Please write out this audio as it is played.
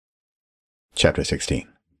Chapter 16.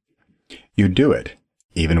 You do it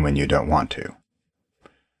even when you don't want to.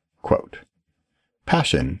 Quote,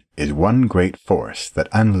 passion is one great force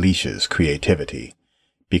that unleashes creativity,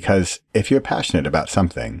 because if you're passionate about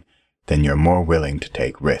something, then you're more willing to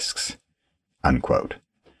take risks. Unquote.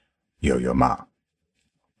 Yo-Yo Ma.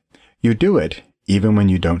 You do it even when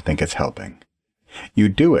you don't think it's helping. You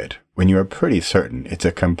do it when you are pretty certain it's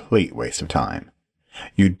a complete waste of time.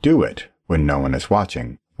 You do it when no one is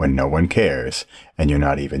watching, when no one cares, and you're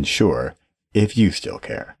not even sure if you still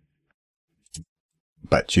care.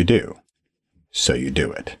 But you do. So you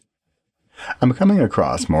do it. I'm coming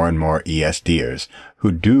across more and more ESDers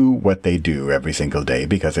who do what they do every single day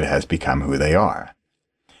because it has become who they are.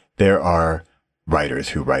 There are writers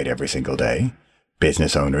who write every single day,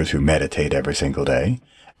 business owners who meditate every single day,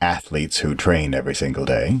 athletes who train every single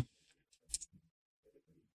day.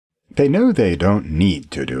 They know they don't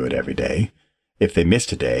need to do it every day. If they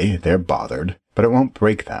miss a day, they're bothered, but it won't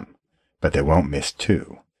break them. But they won't miss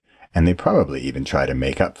two. And they probably even try to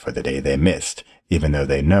make up for the day they missed, even though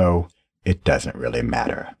they know it doesn't really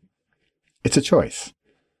matter. It's a choice.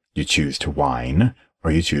 You choose to whine,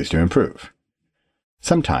 or you choose to improve.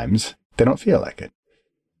 Sometimes they don't feel like it.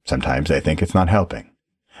 Sometimes they think it's not helping.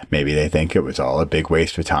 Maybe they think it was all a big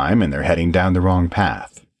waste of time and they're heading down the wrong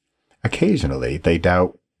path. Occasionally they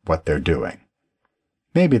doubt what they're doing.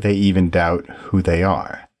 Maybe they even doubt who they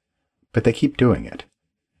are. But they keep doing it.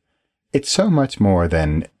 It's so much more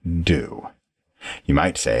than do. You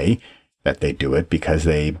might say that they do it because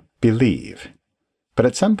they believe. But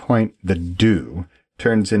at some point, the do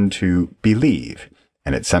turns into believe,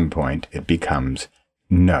 and at some point it becomes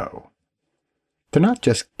know. They're not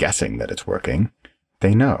just guessing that it's working.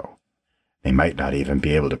 They know. They might not even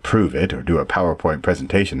be able to prove it or do a PowerPoint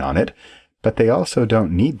presentation on it, but they also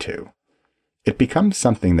don't need to. It becomes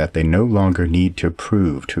something that they no longer need to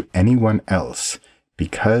prove to anyone else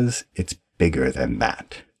because it's bigger than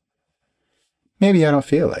that. Maybe I don't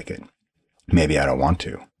feel like it. Maybe I don't want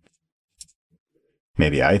to.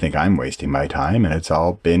 Maybe I think I'm wasting my time and it's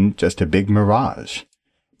all been just a big mirage.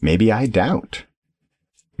 Maybe I doubt.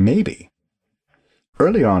 Maybe.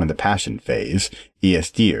 Early on in the passion phase,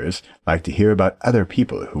 ESDers like to hear about other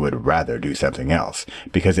people who would rather do something else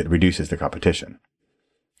because it reduces the competition.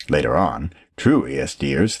 Later on, true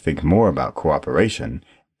ESDers think more about cooperation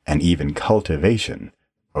and even cultivation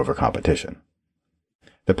over competition.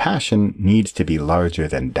 The passion needs to be larger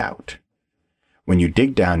than doubt. When you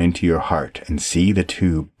dig down into your heart and see the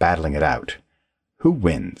two battling it out, who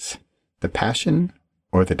wins, the passion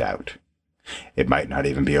or the doubt? It might not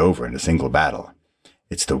even be over in a single battle.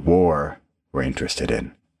 It's the war we're interested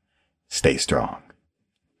in. Stay strong.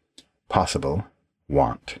 Possible,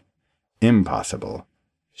 want. Impossible,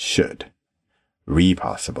 should.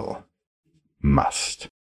 Repossible, must.